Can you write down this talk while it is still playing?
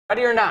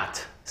Ready or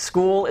not,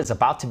 school is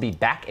about to be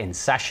back in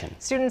session.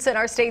 Students in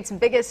our state's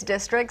biggest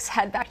districts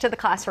head back to the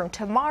classroom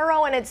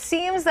tomorrow, and it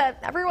seems that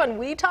everyone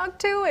we talk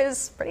to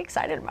is pretty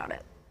excited about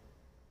it.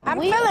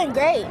 I'm feeling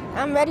great.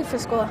 I'm ready for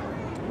school.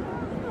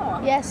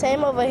 Yeah,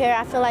 same over here.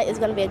 I feel like it's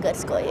going to be a good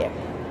school year.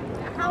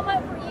 How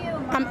about for you?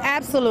 I'm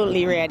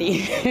absolutely ready.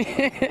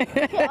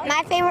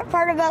 My favorite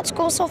part about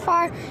school so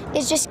far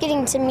is just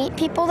getting to meet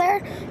people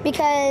there,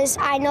 because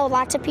I know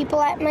lots of people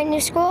at my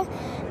new school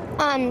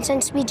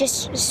since we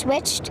just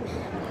switched.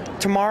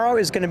 Tomorrow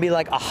is going to be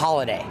like a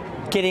holiday.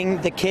 Getting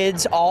the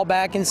kids all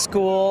back in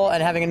school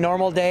and having a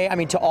normal day. I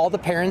mean, to all the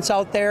parents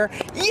out there,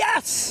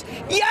 yes!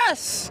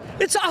 Yes!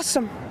 It's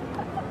awesome!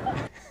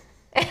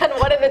 And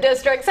one of the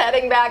districts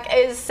heading back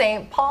is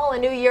St. Paul. A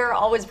new year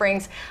always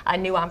brings a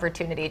new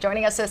opportunity.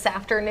 Joining us this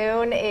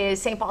afternoon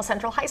is St. Paul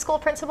Central High School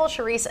Principal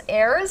Cherise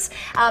Ayers,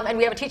 and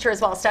we have a teacher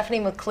as well, Stephanie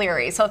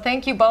McCleerey. So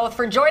thank you both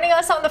for joining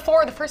us on the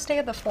first day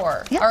of the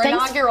four, our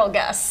inaugural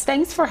guests.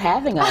 Thanks for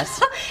having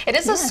us. It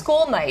is a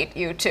school night,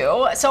 you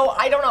two. So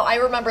I don't know, I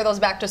remember those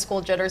back to school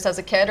jitters as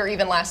a kid, or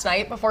even last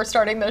night before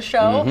starting this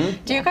show.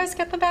 Do you guys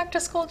get the back to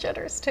school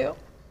jitters too?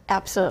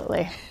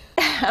 Absolutely.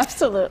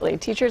 Absolutely.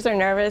 Teachers are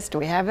nervous. Do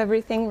we have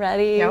everything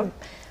ready? Yep.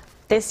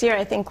 This year,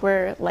 I think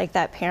we're like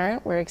that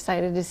parent. We're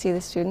excited to see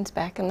the students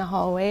back in the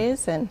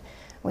hallways, and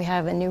we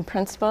have a new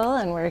principal,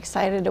 and we're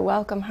excited to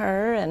welcome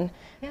her and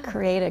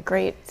create a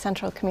great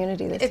central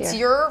community this year. It's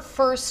your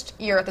first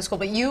year at the school,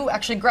 but you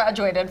actually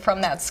graduated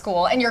from that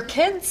school, and your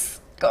kids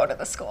go to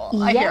the school.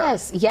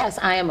 Yes,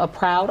 I am a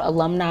proud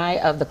alumni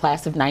of the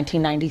class of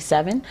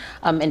 1997.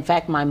 In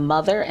fact, my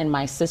mother and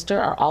my sister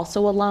are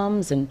also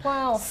alums, and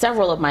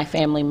several of my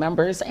family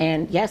members.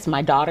 And yes,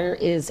 my daughter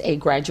is a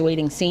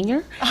graduating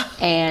senior,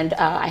 and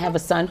I have a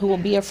son who will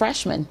be a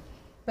freshman.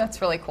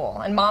 That's really cool.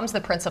 And mom's the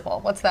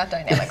principal. What's that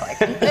dynamic like?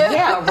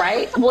 Yeah,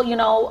 right. Well, you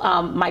know,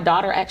 my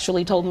daughter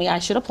actually told me I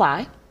should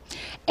apply.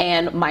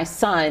 And my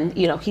son,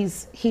 you know,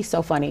 he's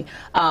so funny.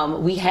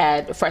 We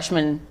had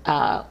freshman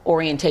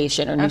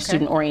orientation, or new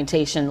student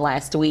orientation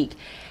last week.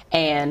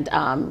 And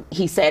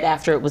he said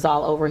after it was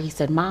all over, he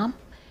said, "Mom,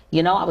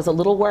 you know, I was a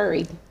little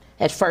worried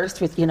at first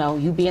with, you know,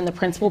 you being the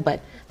principal,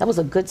 but that was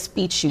a good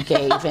speech you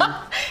gave." And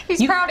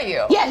he's proud of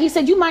you. Yeah, he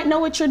said, "You might know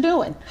what you're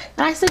doing."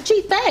 And I said,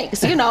 "Gee,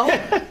 thanks." You know,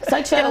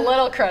 such get a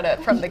little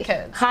credit from the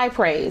kids. High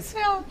praise.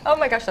 Yeah. Oh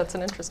my gosh, that's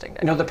an interesting day.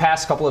 You know, the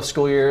past couple of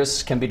school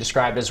years can be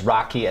described as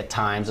rocky at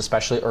times,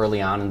 especially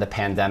early on in the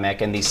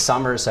pandemic. And these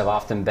summers have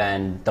often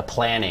been the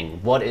planning.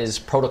 What is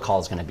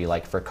protocols going to be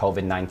like for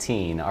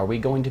COVID-19? Are we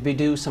going to be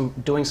doing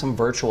some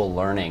virtual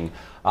learning?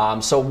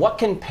 So what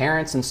can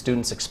parents and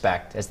students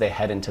expect as they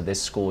head into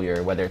this school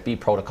year, whether it be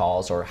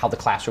protocols or how the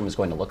classroom is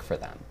going to look for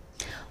them?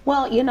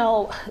 Well, you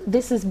know,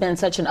 this has been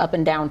such an up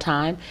and down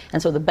time,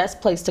 and so the best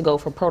place to go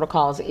for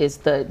protocols is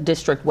the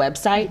district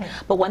website.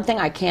 But one thing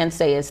I can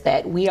say is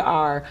that we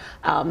are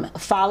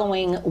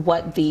following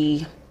what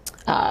the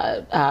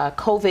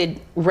COVID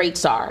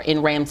rates are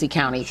in Ramsey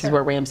County, because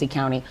we're Ramsey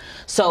County.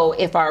 So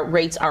if our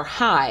rates are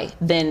high,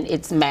 then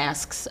it's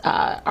masks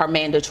are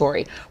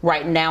mandatory.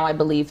 Right now, I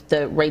believe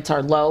the rates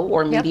are low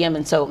or medium,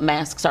 and so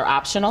masks are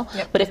optional.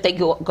 But if they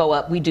go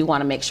up, we do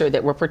want to make sure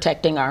that we're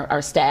protecting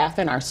our staff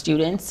and our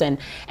students, and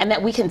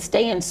that we can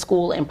stay in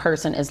school in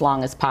person as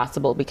long as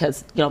possible,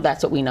 because, you know,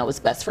 that's what we know is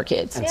best for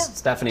kids. And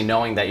Stephanie,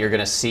 knowing that you're going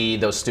to see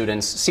those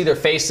students, see their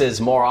faces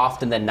more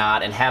often than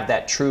not, and have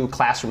that true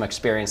classroom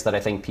experience that I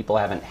think people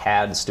haven't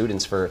had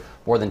students for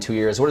more than 2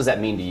 years. What does that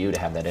mean to you to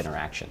have that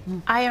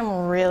interaction? I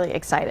am really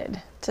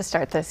excited to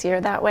start this year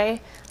that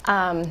way.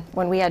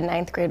 When we had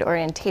 9th grade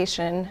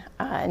orientation,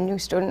 new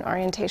student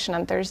orientation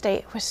on Thursday,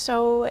 it was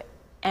so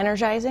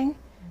energizing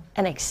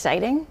and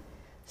exciting.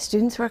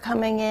 Students were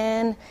coming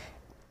in.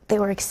 They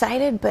were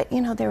excited, but,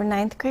 you know, they were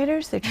 9th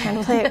graders. They're trying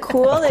to play it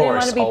cool. They didn't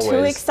want to be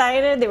too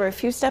excited. They were a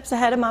few steps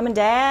ahead of mom and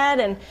dad,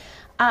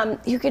 and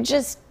you could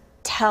just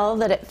tell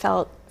that it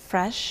felt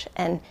fresh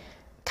and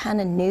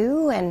kind of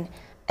new, and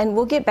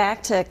we'll get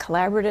back to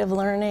collaborative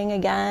learning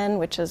again,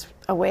 which is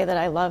a way that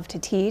I love to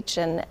teach,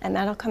 and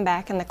that'll come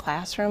back in the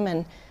classroom,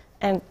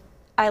 and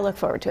I look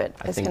forward to it.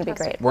 It's going to be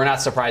great. We're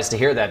not surprised to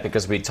hear that,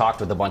 because we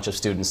talked with a bunch of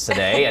students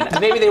today, and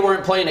maybe they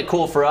weren't playing it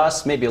cool for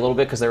us, maybe a little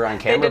bit because they were on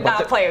camera,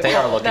 but they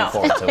are looking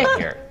forward to it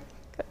here.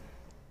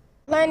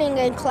 Learning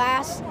in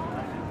class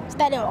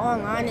instead of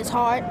online is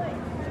hard.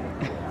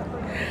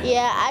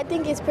 Yeah, I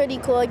think it's pretty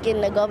cool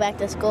getting to go back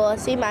to school,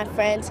 see my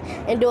friends,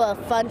 and do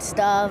fun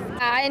stuff.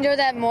 I enjoyed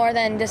that more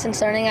than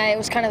distance learning. It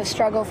was kind of a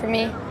struggle for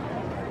me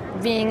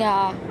being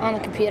on the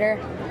computer.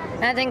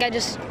 And I think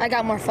I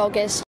got more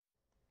focus.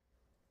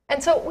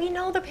 And so we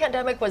know the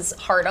pandemic was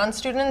hard on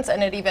students,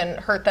 and it even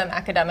hurt them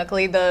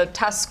academically. The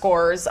test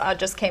scores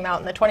just came out,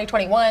 and the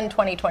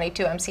 2021-2022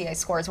 MCA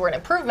scores were an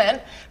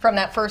improvement from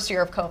that first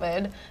year of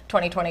COVID,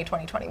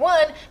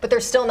 2020-2021, but they're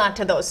still not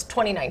to those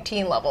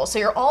 2019 levels. So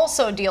you're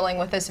also dealing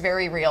with this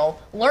very real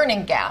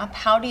learning gap.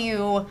 How do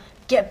you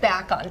get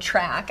back on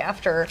track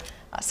after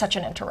such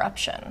an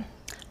interruption?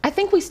 I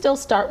think we still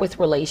start with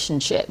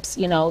relationships.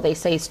 You know, they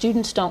say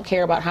students don't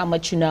care about how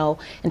much you know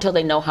until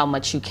they know how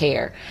much you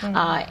care.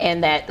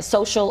 And that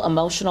social,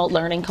 emotional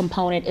learning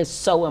component is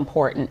so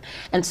important.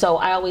 And so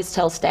I always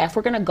tell staff,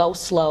 we're going to go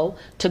slow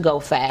to go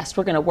fast.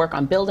 We're going to work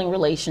on building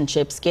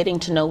relationships, getting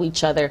to know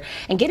each other,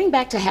 and getting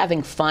back to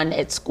having fun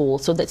at school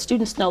so that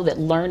students know that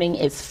learning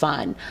is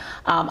fun.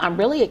 I'm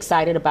really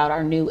excited about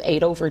our new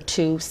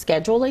 8/2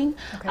 scheduling.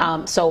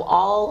 So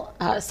all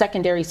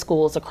secondary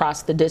schools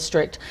across the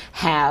district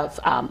have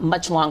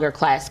much longer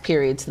class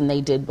periods than they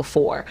did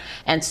before.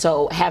 And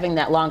so having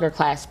that longer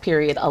class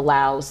period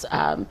allows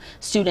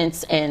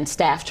students and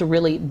staff to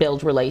really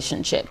build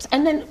relationships.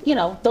 And then, you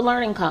know, the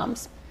learning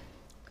comes.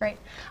 Great.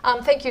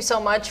 Thank you so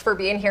much for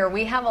being here.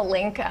 We have a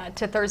link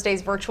to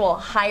Thursday's virtual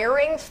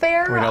hiring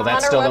fair. We know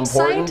that's on our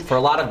still website. important for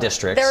a lot of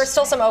districts. There are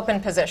still some open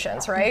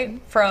positions,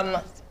 right? From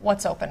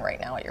what's open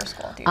right now at your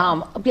school? Do you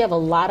know? We have a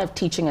lot of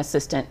teaching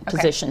assistant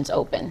positions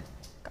open.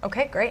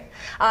 Okay, great.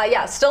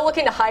 Yeah, still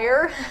looking to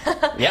hire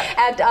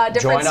at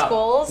different Join up.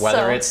 schools.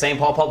 Whether it's St.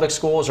 Paul Public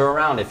Schools or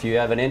around, if you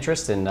have an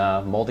interest in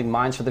molding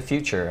minds for the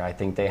future, I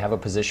think they have a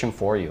position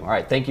for you. All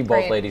right, thank you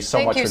both, ladies, so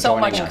much for joining us.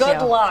 Thank you so much.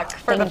 Good luck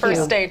for the Thank you.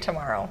 first day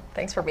tomorrow.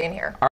 Thanks for being here.